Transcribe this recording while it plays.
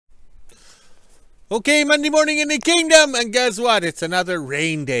Okay, Monday morning in the kingdom, and guess what? It's another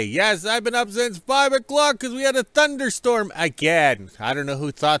rain day. Yes, I've been up since 5 o'clock because we had a thunderstorm again. I don't know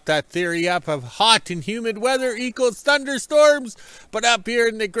who thought that theory up of hot and humid weather equals thunderstorms, but up here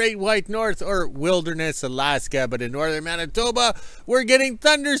in the Great White North, or Wilderness, Alaska, but in Northern Manitoba, we're getting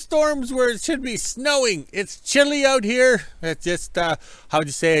thunderstorms where it should be snowing. It's chilly out here. It's just, how'd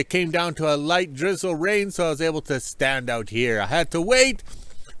you say, it came down to a light drizzle rain, so I was able to stand out here. I had to wait.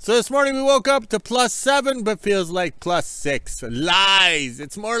 So this morning we woke up to +7, but feels like +6. Lies.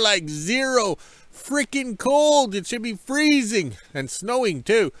 It's more like 0. Freaking cold. It should be freezing and snowing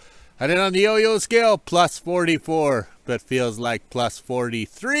too. And then on the yo-yo scale, +44, but feels like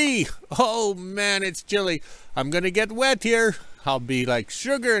 +43. Oh man, it's chilly. I'm gonna get wet here. I'll be like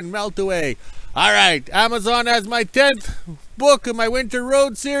sugar and melt away. All right, Amazon has my 10th book of my Winter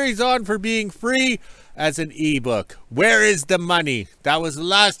Road series on for being free as an ebook. Where is the money? That was the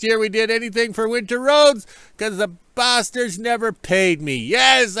last year we did anything for Winter Roads because the bastards never paid me.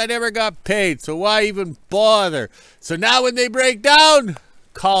 Yes, I never got paid, so why even bother? So now when they break down,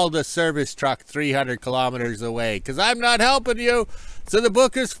 call the service truck 300 kilometers away because I'm not helping you. So the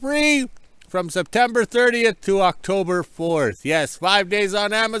book is free from September 30th to October 4th. Yes, 5 days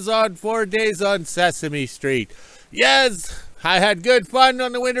on Amazon, 4 days on Sesame Street. Yes, I had good fun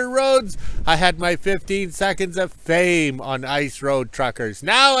on the winter roads. I had my 15 seconds of fame on ice road truckers.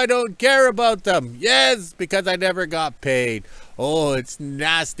 Now I don't care about them. Yes, because I never got paid. Oh, it's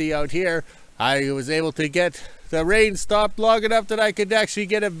nasty out here. I was able to get the rain stopped long enough that I could actually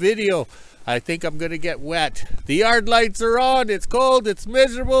get a video. I think I'm going to get wet. The yard lights are on. It's cold. It's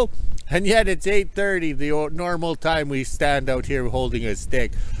miserable. And yet it's 8:30, the normal time we stand out here holding a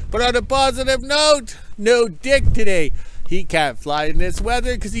stick. But on a positive note, no Dick today. He can't fly in this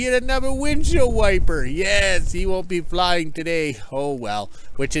weather because he didn't have a windshield wiper. Yes, he won't be flying today. Oh well,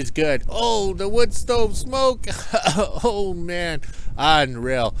 which is good. Oh, the wood stove smoke. Oh man,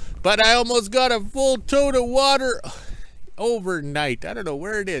 unreal. But I almost got a full tote of water overnight. I don't know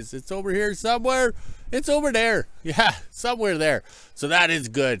where it is. It's over here somewhere. It's over there. Yeah, somewhere there. So that is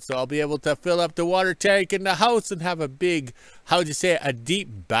good. So I'll be able to fill up the water tank in the house and have a big, how'd you say, a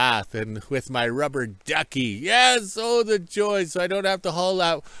deep bath and with my rubber ducky. Yes, oh the joy. So I don't have to haul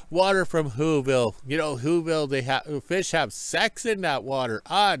out water from WHO-ville. You know, WHO-ville, fish have sex in that water.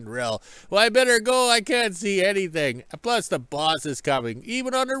 Unreal. Well, I better go. I can't see anything. Plus the boss is coming,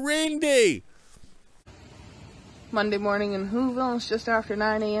 even on a rain day. Monday morning in WHO-ville, it's just after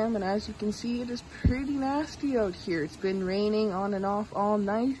 9 a.m. and as you can see, it is pretty nasty out here. It's been raining on and off all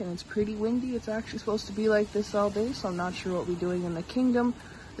night and it's pretty windy. It's actually supposed to be like this all day, so I'm not sure what we're doing in the kingdom.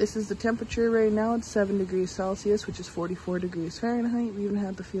 This is the temperature right now. It's 7 degrees Celsius, which is 44 degrees Fahrenheit. We even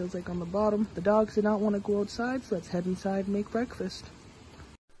had the feels like on the bottom. The dogs did not want to go outside, so let's head inside and make breakfast.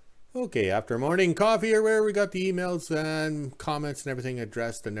 Okay, after morning coffee or where we got the emails and comments and everything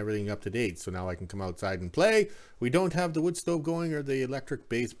addressed and everything up to date. So now I can come outside and play. We don't have the wood stove going or the electric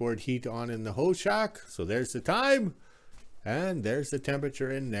baseboard heat on in the hose shack. So there's the time. And there's the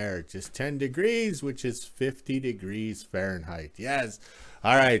temperature in there. Just 10 degrees, which is 50 degrees Fahrenheit. Yes.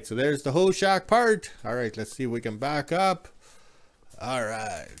 All right, so there's the hose shack part. All right, let's see if we can back up. All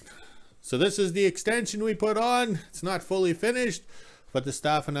right. So this is the extension we put on. It's not fully finished, but the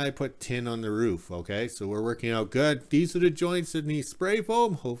staff and I put tin on the roof, okay? So we're working out good. These are the joints that need spray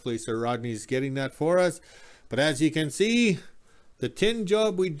foam. Hopefully Sir Rodney's getting that for us. But as you can see, the tin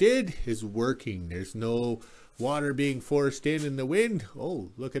job we did is working. There's no water being forced in the wind.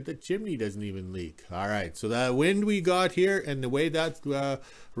 Oh, look at the chimney, doesn't even leak. All right, so the wind we got here and the way that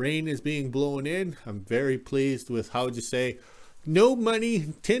rain is being blown in, I'm very pleased with, how'd you say, no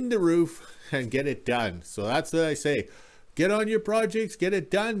money, tin the roof and get it done. So that's what I say. Get on your projects, get it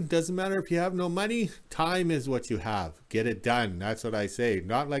done. Doesn't matter if you have no money, time is what you have. Get it done. That's what I say.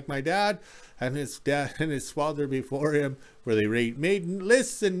 Not like my dad and his father before him, where they made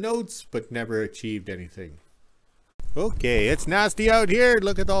lists and notes but never achieved anything. Okay, it's nasty out here.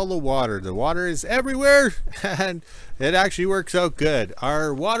 Look at all the water. The water is everywhere and it actually works out good.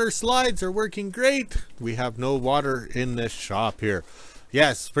 Our water slides are working great. We have no water in this shop here.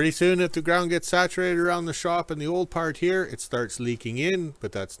 Yes, pretty soon if the ground gets saturated around the shop and the old part here, it starts leaking in,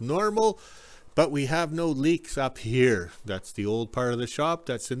 but that's normal. But we have no leaks up here. That's the old part of the shop.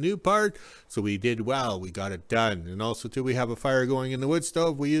 That's the new part. So we did well. We got it done. And also too, we have a fire going in the wood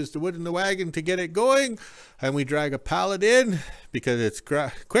stove. We use the wood in the wagon to get it going. And we drag a pallet in because it's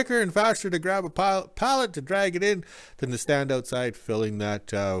quicker and faster to grab a pallet to drag it in than to stand outside filling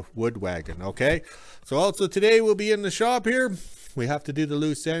that wood wagon. Okay. So also today we'll be in the shop here. We have to do the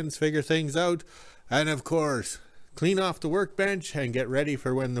loose ends, figure things out. And of course, clean off the workbench and get ready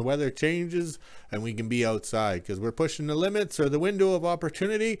for when the weather changes and we can be outside, because we're pushing the limits or the window of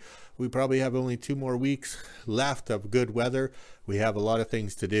opportunity. We probably have only 2 more weeks left of good weather. We have a lot of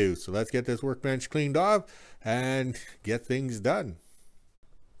things to do. So let's get this workbench cleaned off and get things done.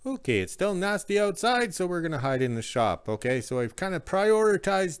 Okay, it's still nasty outside, so we're going to hide in the shop. Okay, so I've kind of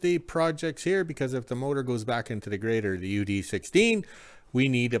prioritized the projects here, because if the motor goes back into the grader, the UD16, we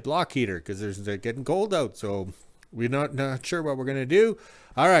need a block heater because it's getting cold out. So we're not sure what we're going to do.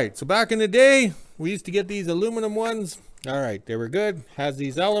 All right, so back in the day, we used to get these aluminum ones. All right, they were good. Has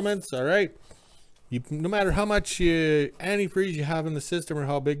these elements. All right. No matter how much antifreeze you have in the system or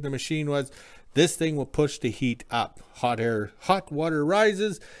how big the machine was, this thing will push the heat up. Hot water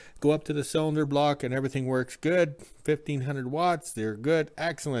rises, go up to the cylinder block, and everything works good. 1500 watts, they're good,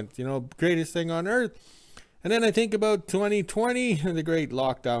 excellent. You know, greatest thing on earth. And then I think about 2020, the great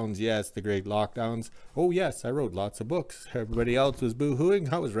lockdowns. Yes, the great lockdowns. Oh yes, I wrote lots of books. Everybody else was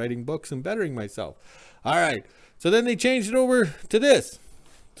boo-hooing. I was writing books and bettering myself. All right, so then they changed it over to this.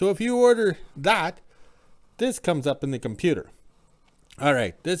 So if you order that, this comes up in the computer. All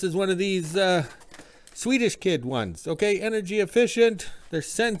right, this is one of these Swedish kid ones. Okay, energy efficient. There's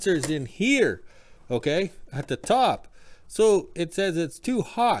sensors in here, okay, at the top. So it says it's too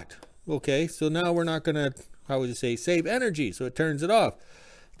hot. Okay, so now we're not gonna, how would you say, save energy, so it turns it off.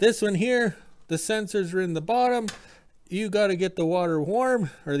 This one here, the sensors are in the bottom. You got to get the water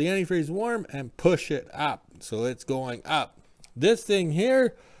warm, or the antifreeze warm, and push it up, so it's going up. This thing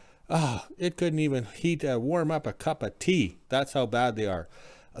here, it couldn't even warm up a cup of tea. That's how bad they are.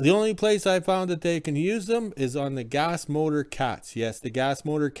 The only place I found that they can use them is on the gas motor cats. Yes, the gas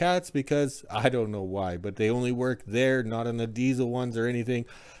motor cats, because I don't know why, but they only work there, not on the diesel ones or anything.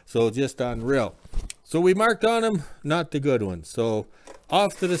 So just unreal. So we marked on them, not the good ones. So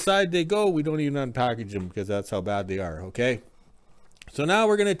off to the side they go. We don't even unpackage them because that's how bad they are. Okay. So now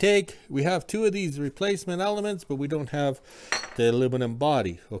we're going to we have 2 of these replacement elements, but we don't have the aluminum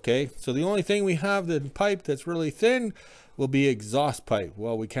body. Okay. So the only thing we have, the pipe that's really thin, will be exhaust pipe.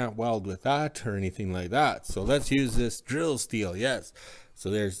 Well, we can't weld with that or anything like that. So let's use this drill steel. Yes. So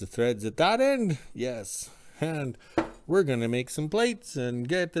there's the threads at that end. Yes. And we're going to make some plates and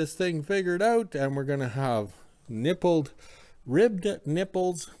get this thing figured out. And we're going to have ribbed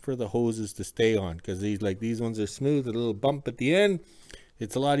nipples for the hoses to stay on, because these ones are smooth, a little bump at the end.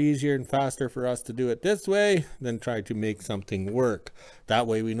 It's a lot easier and faster for us to do it this way than try to make something work. That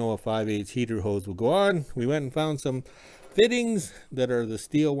way we know a 5/8 heater hose will go on. We went and found some fittings that are the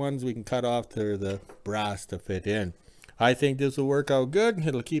steel ones we can cut off to the brass to fit in. I think this will work out good.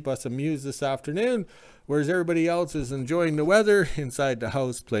 It'll keep us amused this afternoon. Whereas everybody else is enjoying the weather inside the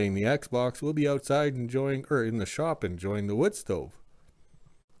house playing the Xbox, we'll be outside enjoying, or in the shop enjoying the wood stove.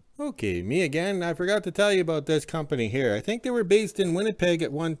 Okay, me again. I forgot to tell you about this company here. I think they were based in Winnipeg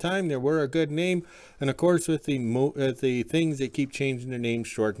at one time. They were a good name. And of course, with the things, they keep changing their names,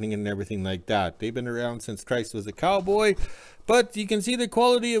 shortening and everything like that. They've been around since Christ was a cowboy. But you can see the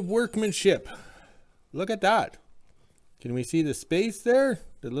quality of workmanship. Look at that. Can we see the space there?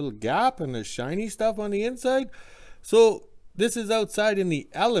 The little gap and the shiny stuff on the inside? So this is outside in the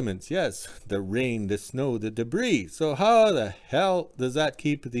elements. Yes, the rain, the snow, the debris. So how the hell does that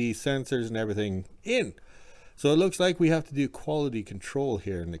keep the sensors and everything in? So it looks like we have to do quality control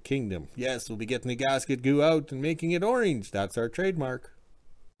here in the kingdom. Yes, we'll be getting the gasket goo out and making it orange. That's our trademark.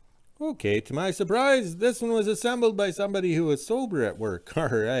 Okay, to my surprise, this one was assembled by somebody who was sober at work. All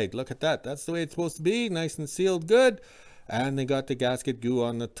right, look at that. That's the way it's supposed to be. Nice and sealed good. And they got the gasket goo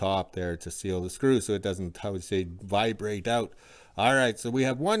on the top there to seal the screw so it doesn't, how would you say, vibrate out. All right, so we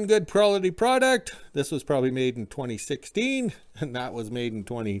have one good quality product. This was probably made in 2016, and that was made in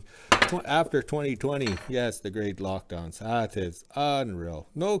after 2020. Yes, the great lockdowns. That is unreal.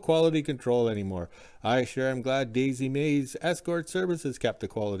 No quality control anymore. I sure am glad Daisy May's escort services kept the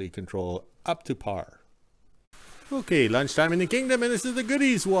quality control up to par. Okay, lunchtime in the kingdom, and this is the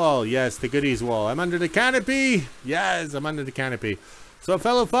goodies wall. Yes, the goodies wall. I'm under the canopy. Yes, I'm under the canopy. So a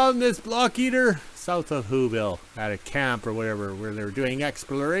fellow found this block heater south of WHO-ville at a camp or whatever, where they were doing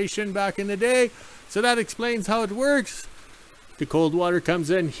exploration back in the day. So that explains how it works. The cold water comes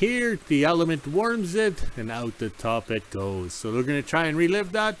in here, the element warms it, and out the top it goes. So we're going to try and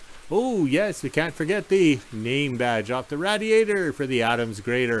relive that. Oh yes, we can't forget the name badge off the radiator for the Adams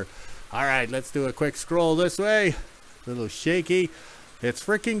grater. All right, let's do a quick scroll this way. A little shaky. It's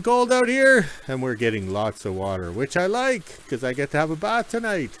freaking cold out here, and we're getting lots of water, which I like, because I get to have a bath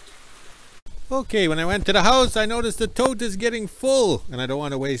tonight. Okay, when I went to the house, I noticed the tote is getting full and I don't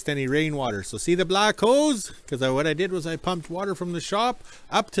want to waste any rainwater. So see the black hose? Because what I did was I pumped water from the shop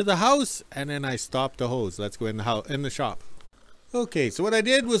up to the house and then I stopped the hose. Let's go in the shop. Okay, so what I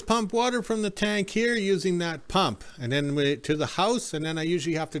did was pump water from the tank here using that pump and then to the house, and then I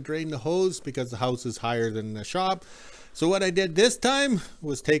usually have to drain the hose because the house is higher than the shop. So what I did this time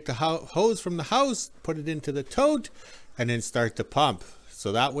was take the hose from the house, put it into the tote, and then start the pump.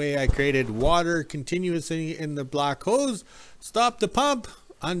 So that way I created water continuously in the black hose, stopped the pump,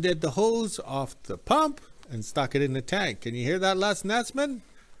 undid the hose off the pump, and stuck it in the tank. Can you hear that, Les Nessman?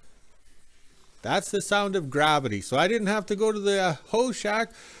 That's the sound of gravity. So I didn't have to go to the hose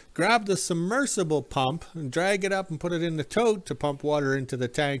shack, grab the submersible pump and drag it up and put it in the tote to pump water into the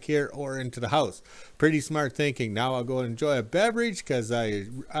tank here or into the house. Pretty smart thinking. Now I'll go enjoy a beverage because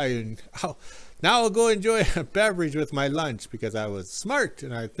now I'll go enjoy a beverage with my lunch because I was smart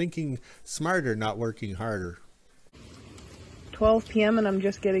and I'm thinking smarter, not working harder. 12 p.m. and I'm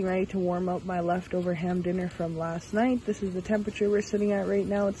just getting ready to warm up my leftover ham dinner from last night. This is the temperature we're sitting at right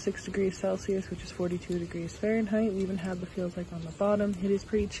now. It's 6 degrees Celsius, which is 42 degrees Fahrenheit. We even have the feels like on the bottom. It is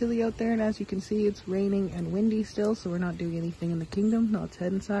pretty chilly out there, and as you can see, it's raining and windy still, so we're not doing anything in the kingdom. Now let's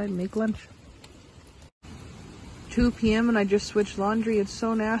head inside and make lunch. 2 p.m. and I just switched laundry. It's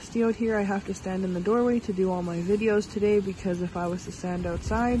so nasty out here. I have to stand in the doorway to do all my videos today because if I was to stand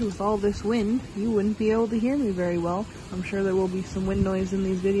outside with all this wind, you wouldn't be able to hear me very well. I'm sure there will be some wind noise in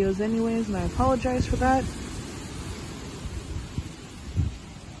these videos anyways, and I apologize for that.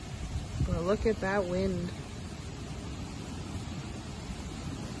 But look at that wind.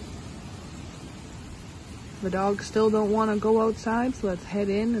 The dogs still don't want to go outside, so let's head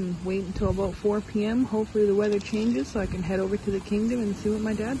in and wait until about 4 p.m. Hopefully the weather changes so I can head over to the kingdom and see what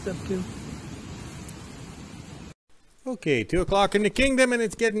my dad's up to. Okay, 2 o'clock in the kingdom and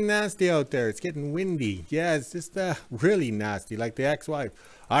it's getting nasty out there. It's getting windy. Yeah, it's just really nasty, like the ex-wife.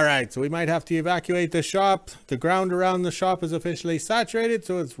 All right, so we might have to evacuate the shop. The ground around the shop is officially saturated,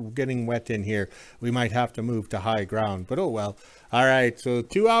 so it's getting wet in here. We might have to move to high ground, but oh well. All right, so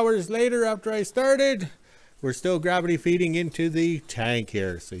 2 hours later after I started, we're still gravity feeding into the tank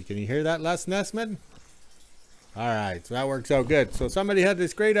here. So can you hear that, Les Nessman? All right, so that works out good. So somebody had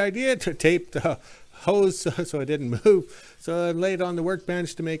this great idea to tape the hose so it didn't move. So I laid it on the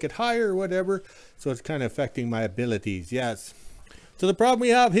workbench to make it higher or whatever. So it's kind of affecting my abilities, yes. So the problem we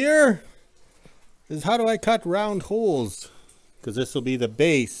have here is how do I cut round holes? Because this will be the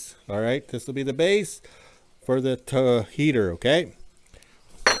base, all right? This will be the base for the heater, okay?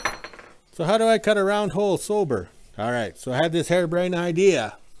 So how do I cut a round hole sober? All right, so I had this harebrained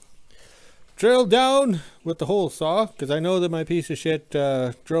idea. Drill down with the hole saw, because I know that my piece of shit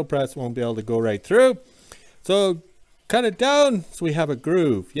drill press won't be able to go right through. So cut it down so we have a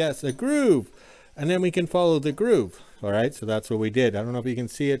groove. Yes, a groove. And then we can follow the groove. All right, so that's what we did. I don't know if you can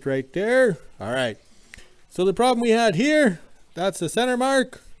see it right there. All right. So the problem we had here, that's the center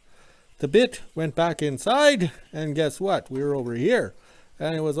mark. The bit went back inside, and guess what? We were over here.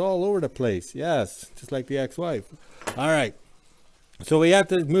 And it was all over the place. Yes, just like the ex-wife. All right. So we have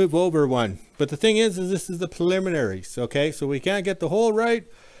to move over one. But the thing is this is the preliminaries, okay? So we can't get the hole right.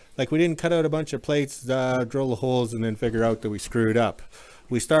 Like we didn't cut out a bunch of plates, drill the holes, and then figure out that we screwed up.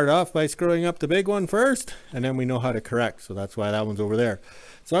 We start off by screwing up the big one first, and then we know how to correct. So that's why that one's over there.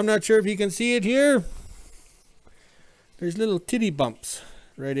 So I'm not sure if you can see it here. There's little titty bumps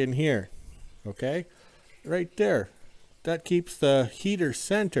right in here, okay? Right there. That keeps the heater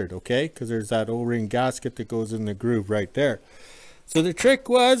centered, okay? Because there's that O-ring gasket that goes in the groove right there. So the trick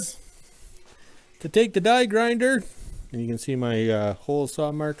was to take the die grinder, and you can see my hole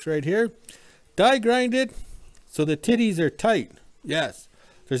saw marks right here. Die grind it so the titties are tight. Yes.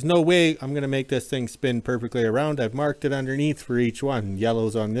 There's no way I'm going to make this thing spin perfectly around. I've marked it underneath for each one.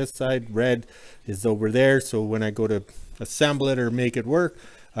 Yellow's on this side, red is over there. So when I go to assemble it or make it work,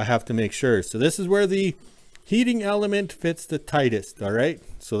 I have to make sure. So this is where the heating element fits the tightest, all right?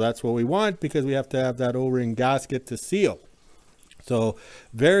 So that's what we want because we have to have that O-ring gasket to seal. So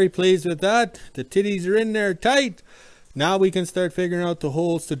very pleased with that. The titties are in there tight. Now we can start figuring out the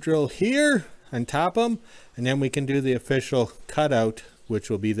holes to drill here and tap them, and then we can do the official cutout, which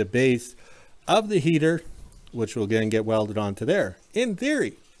will be the base of the heater, which will then get welded onto there, in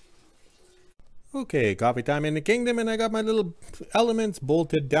theory. Okay, coffee time in the kingdom, and I got my little elements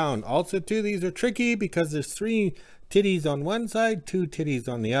bolted down. Also too, these are tricky because there's 3 titties on one side, 2 titties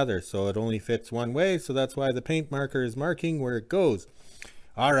on the other, so it only fits one way, so that's why the paint marker is marking where it goes.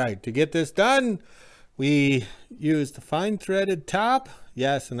 All right, to get this done, we used the fine threaded tap.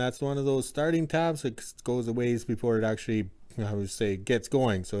 Yes, and that's one of those starting taps. It goes a ways before it actually I would say, gets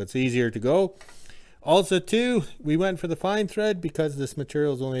going, so it's easier to go. Also too, we went for the fine thread because this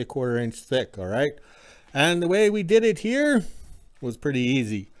material is only 1/4 inch thick. All right, and the way we did it here was pretty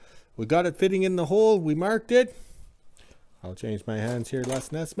easy. We got it fitting in the hole, we marked it. I'll change my hands here, Les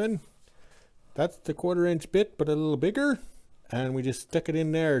Nessman. That's the 1/4 inch bit, but a little bigger, and we just stick it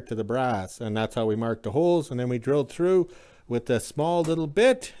in there to the brass, and that's how we marked the holes. And then we drilled through with the small little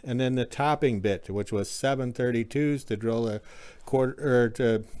bit, and then the topping bit, which was 7/32s to drill a quarter, or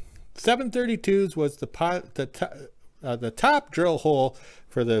to 7/32s was the top drill hole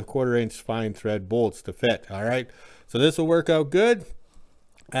for the 1/4 inch fine thread bolts to fit. All right, so this will work out good,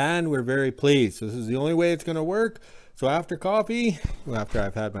 and we're very pleased. So this is the only way it's going to work. So after coffee, well, after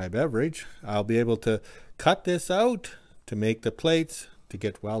I've had my beverage, I'll be able to cut this out to make the plates to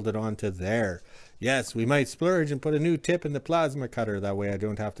get welded onto there. Yes, we might splurge and put a new tip in the plasma cutter. That way I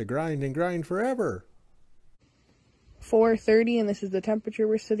don't have to grind and grind forever. 4:30, and this is the temperature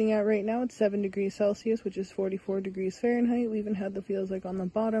we're sitting at right now. It's 7 degrees Celsius, which is 44 degrees Fahrenheit. We even had the feels like on the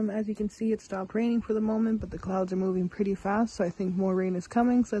bottom. As you can see, it stopped raining for the moment, but the clouds are moving pretty fast, so I think more rain is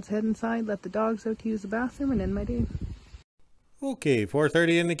coming. So let's head inside, let the dogs out to use the bathroom, and end my day. Okay,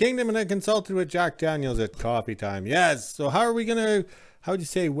 4:30 in the kingdom, and I consulted with Jack Daniels at coffee time. Yes, so how are we gonna, how'd you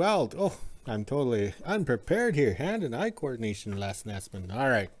say weld? Oh, I'm totally unprepared here. Hand and eye coordination, Les Nessman. All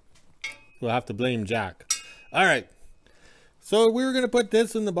right, we'll have to blame Jack. All right. So we were going to put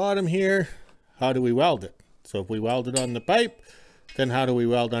this in the bottom here. How do we weld it? So if we weld it on the pipe, then how do we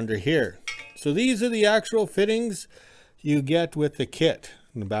weld under here? So these are the actual fittings you get with the kit.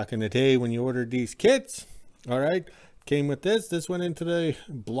 Back in the day when you ordered these kits, all right, came with this. This went into the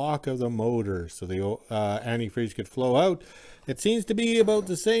block of the motor so the antifreeze could flow out. It seems to be about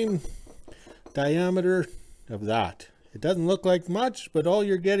the same diameter of that. It doesn't look like much, but all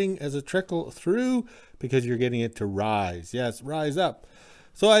you're getting is a trickle through because you're getting it to rise. Yes, rise up.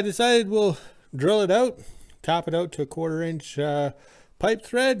 So I decided we'll drill it out, tap it out to a 1/4 inch pipe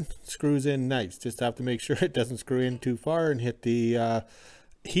thread, screws in nice. Just have to make sure it doesn't screw in too far and hit the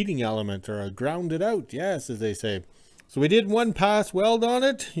heating element or ground it out. Yes, as they say. So we did one pass weld on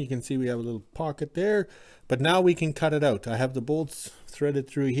it. You can see we have a little pocket there, but now we can cut it out. I have the bolts threaded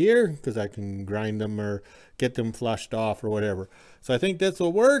through here because I can grind them or get them flushed off or whatever. So I think this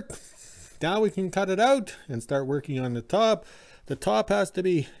will work. Now we can cut it out and start working on the top. The top has to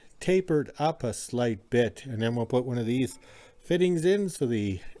be tapered up a slight bit, and then we'll put one of these fittings in so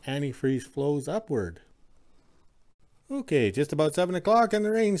the antifreeze flows upward. Okay, just about 7 o'clock and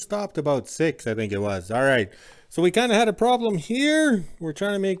the rain stopped about 6, I think it was. All right, so we kind of had a problem here. We're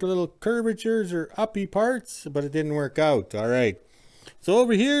trying to make little curvatures or uppy parts, but it didn't work out. All right, so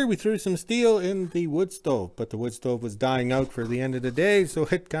over here we threw some steel in the wood stove, but the wood stove was dying out for the end of the day, so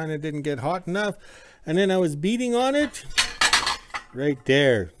it kind of didn't get hot enough. And then I was beating on it right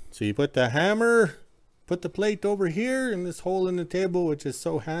there. So you put the hammer, put the plate over here in this hole in the table, which is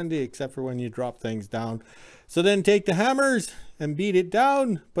so handy except for when you drop things down. So then take the hammers and beat it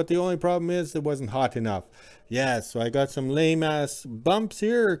down, but the only problem is it wasn't hot enough. Yeah, so I got some lame ass bumps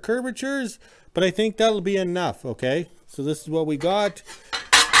here or curvatures, but I think that'll be enough. Okay, so this is what we got.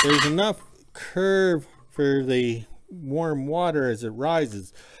 There's enough curve for the warm water as it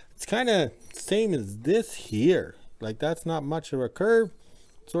rises. It's kind of same as this here. Like that's not much of a curve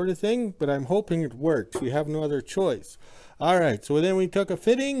sort of thing, but I'm hoping it works. We have no other choice. All right, so then we took a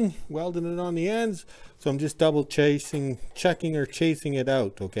fitting, welded it on the ends. So I'm just double checking or chasing it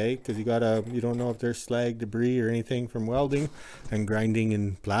out, okay? Because you don't know if there's slag, debris, or anything from welding and grinding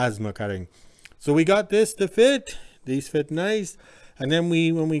and plasma cutting. So we got this to fit. These fit nice. And then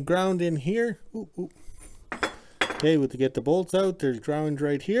when we ground in here, okay, to get the bolts out, there's ground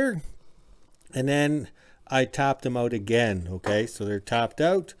right here. And then I tapped them out again, okay? So they're tapped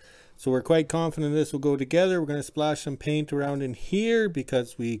out. So we're quite confident this will go together. We're going to splash some paint around in here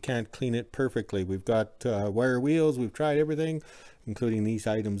because we can't clean it perfectly. We've got wire wheels. We've tried everything, including these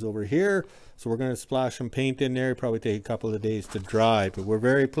items over here. So we're going to splash some paint in there. Probably take a couple of days to dry, but we're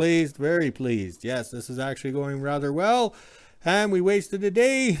very pleased, very pleased. Yes, this is actually going rather well. And we wasted a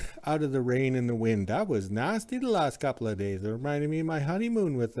day out of the rain and the wind. That was nasty the last couple of days. It reminded me of my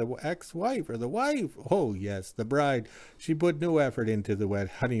honeymoon with the ex-wife or the wife. Oh yes, the bride. She put no effort into the wet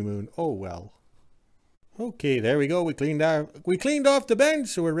honeymoon. Oh well. Okay, there we go. We cleaned off the bench,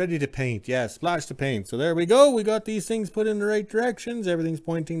 so we're ready to paint. Yeah, splash the paint. So there we go. We got these things put in the right directions. Everything's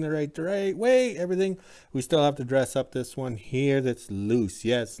pointing the right way. Everything. We still have to dress up this one here that's loose.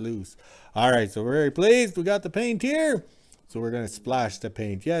 Yes, loose. All right, so we're very pleased. We got the paint here. So we're going to splash the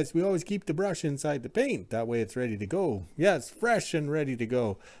paint. Yes, we always keep the brush inside the paint. That way it's ready to go. Yes, fresh and ready to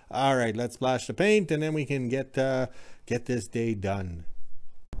go. All right, let's splash the paint and then we can get this day done.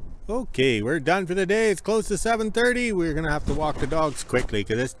 Okay, we're done for the day. It's close to 7:30. We're going to have to walk the dogs quickly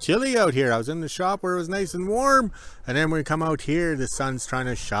because it's chilly out here. I was in the shop where it was nice and warm. And then we come out here, the sun's trying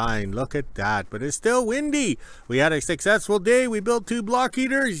to shine. Look at that. But it's still windy. We had a successful day. We built 2 block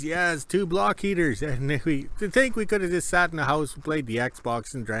heaters. Yes, 2 block heaters. And to think we could have just sat in the house, played the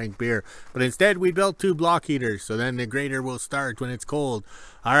Xbox and drank beer. But instead, we built 2 block heaters. So then the grader will start when it's cold.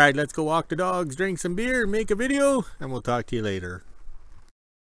 All right, let's go walk the dogs, drink some beer, make a video, and we'll talk to you later.